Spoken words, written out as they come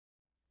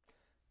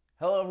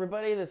Hello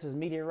everybody, this is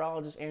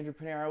meteorologist Andrew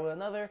Panero with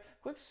another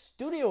quick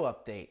studio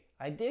update.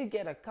 I did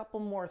get a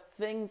couple more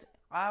things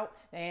out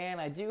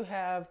and I do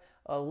have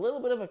a little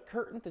bit of a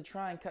curtain to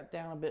try and cut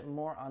down a bit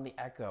more on the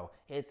echo.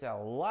 It's a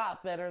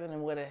lot better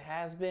than what it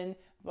has been,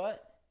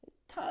 but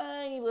a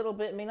tiny little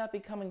bit may not be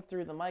coming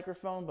through the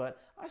microphone,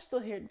 but I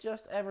still hear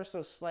just ever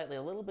so slightly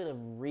a little bit of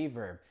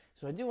reverb.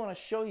 So I do want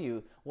to show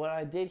you what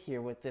I did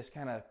here with this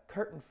kind of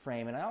curtain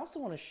frame, and I also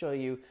want to show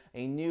you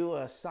a new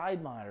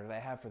side monitor that I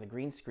have for the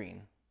green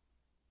screen.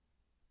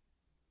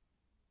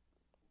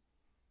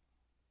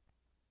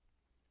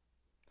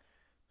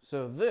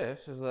 So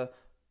this is a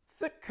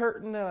thick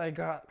curtain that I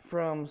got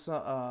from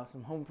some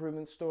home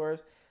improvement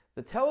stores.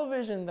 The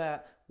television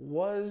that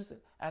was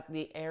at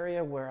the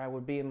area where I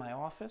would be in my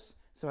office,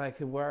 so I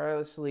could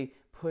wirelessly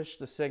push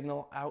the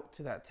signal out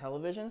to that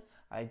television,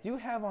 I do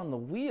have on the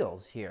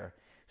wheels here.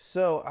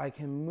 So I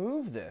can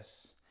move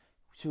this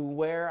to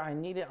where I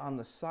need it on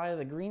the side of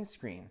the green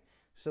screen.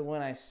 So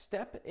when I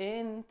step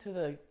into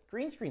the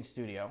green screen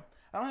studio,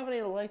 I don't have any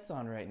of the lights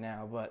on right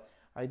now, but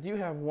I do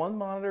have one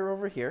monitor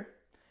over here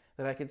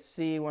that I could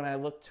see when I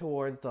look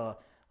towards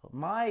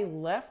my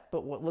left,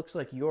 but what looks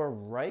like your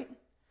right.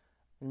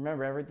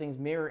 Remember, everything's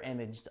mirror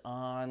imaged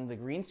on the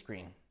green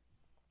screen.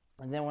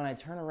 And then when I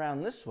turn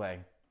around this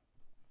way,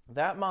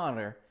 that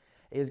monitor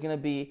is going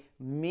to be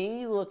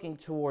me looking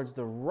towards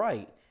the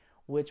right,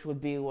 which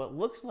would be what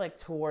looks like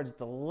towards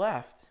the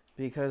left,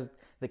 because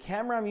the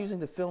camera I'm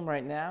using to film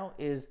right now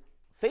is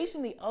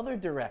facing the other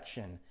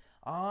direction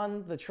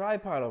on the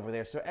tripod over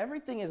there. So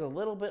everything is a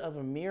little bit of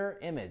a mirror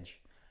image.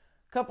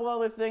 Couple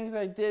other things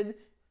I did.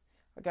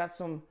 I got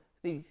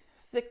these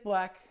thick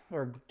black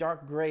or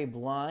dark gray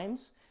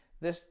blinds.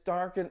 This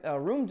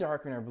room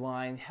darkener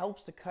blind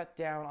helps to cut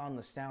down on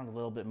the sound a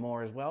little bit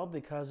more as well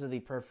because of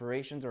the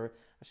perforations, or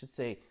I should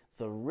say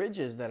the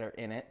ridges that are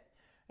in it.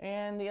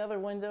 And the other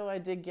window I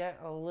did get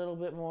a little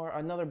bit more,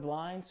 another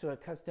blind, so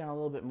it cuts down a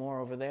little bit more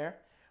over there.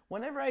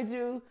 Whenever I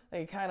do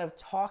a kind of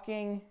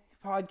talking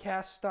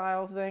podcast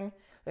style thing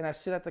and I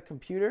sit at the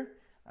computer,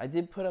 I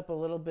did put up a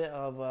little bit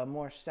of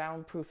more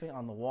soundproofing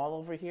on the wall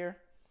over here.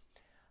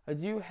 I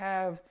do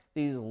have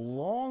these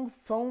long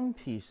foam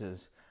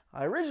pieces.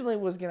 I originally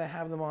was going to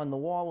have them on the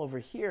wall over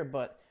here,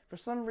 but for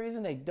some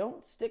reason they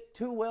don't stick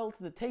too well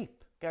to the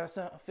tape. Got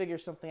to figure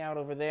something out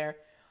over there.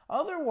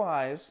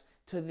 Otherwise,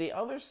 to the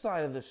other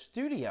side of the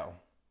studio,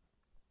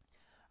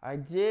 I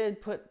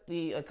did put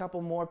a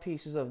couple more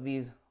pieces of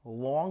these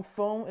long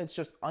foam. It's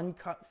just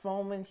uncut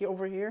foam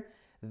over here.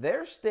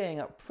 They're staying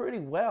up pretty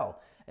well,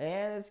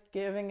 and it's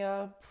giving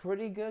a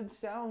pretty good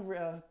sound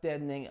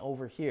deadening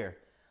over here.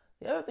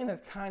 The other thing that's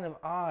kind of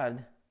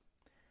odd,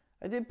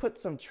 I did put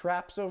some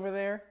traps over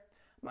there.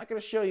 I'm not going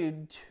to show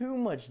you too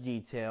much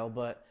detail,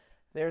 but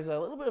there's a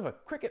little bit of a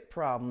cricket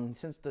problem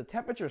since the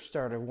temperature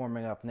started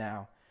warming up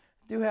now.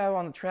 I do have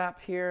on the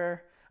trap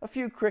here a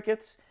few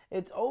crickets.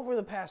 It's over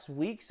the past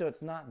week, so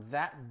it's not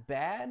that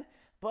bad,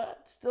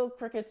 but still,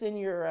 crickets in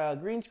your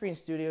green screen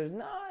studio is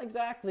not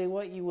exactly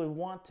what you would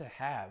want to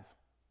have.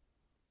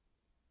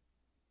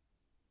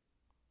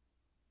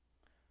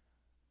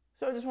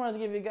 So I just wanted to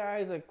give you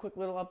guys a quick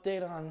little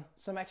update on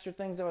some extra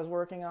things I was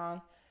working on.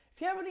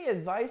 If you have any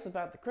advice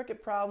about the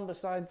cricket problem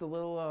besides the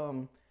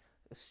little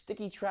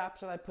sticky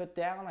traps that I put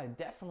down, I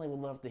definitely would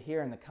love to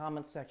hear in the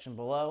comments section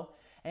below.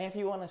 And if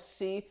you want to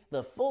see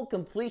the full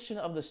completion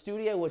of the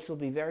studio, which will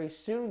be very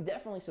soon,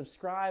 definitely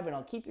subscribe and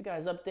I'll keep you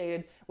guys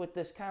updated with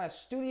this kind of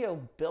studio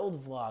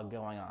build vlog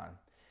going on.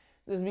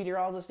 This is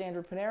meteorologist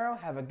Andrew Panero.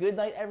 Have a good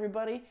night,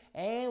 everybody.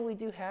 And we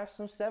do have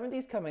some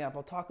 70s coming up.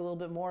 I'll talk a little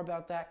bit more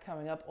about that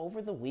coming up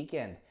over the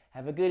weekend.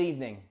 Have a good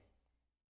evening.